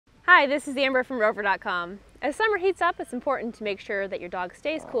Hi, this is Amber from Rover.com. As summer heats up, it's important to make sure that your dog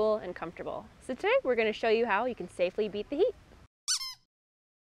stays cool and comfortable. So today we're going to show you how you can safely beat the heat.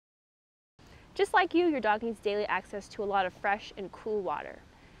 Just like you, your dog needs daily access to a lot of fresh and cool water.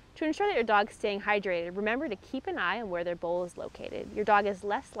 To ensure that your dog is staying hydrated, remember to keep an eye on where their bowl is located. Your dog is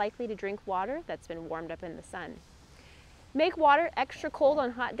less likely to drink water that's been warmed up in the sun. Make water extra cold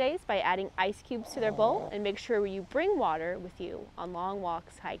on hot days by adding ice cubes to their bowl, and make sure you bring water with you on long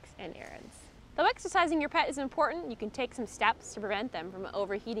walks, hikes, and errands. Though exercising your pet is important, you can take some steps to prevent them from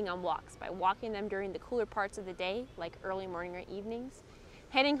overheating on walks by walking them during the cooler parts of the day, like early morning or evenings,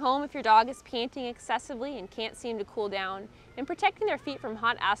 heading home if your dog is panting excessively and can't seem to cool down, and protecting their feet from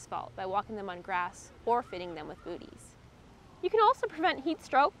hot asphalt by walking them on grass or fitting them with booties. You can also prevent heat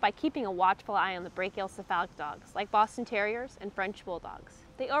stroke by keeping a watchful eye on the brachial cephalic dogs, like Boston Terriers and French Bulldogs.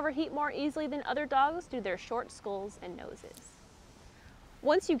 They overheat more easily than other dogs due to their short skulls and noses.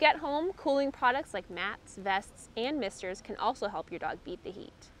 Once you get home, cooling products like mats, vests, and misters can also help your dog beat the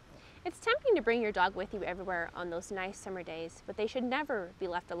heat. It's tempting to bring your dog with you everywhere on those nice summer days, but they should never be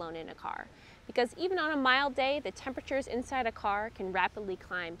left alone in a car, because even on a mild day, the temperatures inside a car can rapidly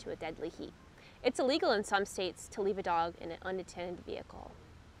climb to a deadly heat. It's illegal in some states to leave a dog in an unattended vehicle.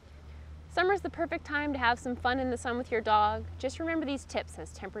 Summer is the perfect time to have some fun in the sun with your dog. Just remember these tips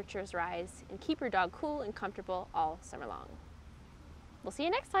as temperatures rise, and keep your dog cool and comfortable all summer long. We'll see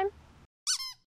you next time.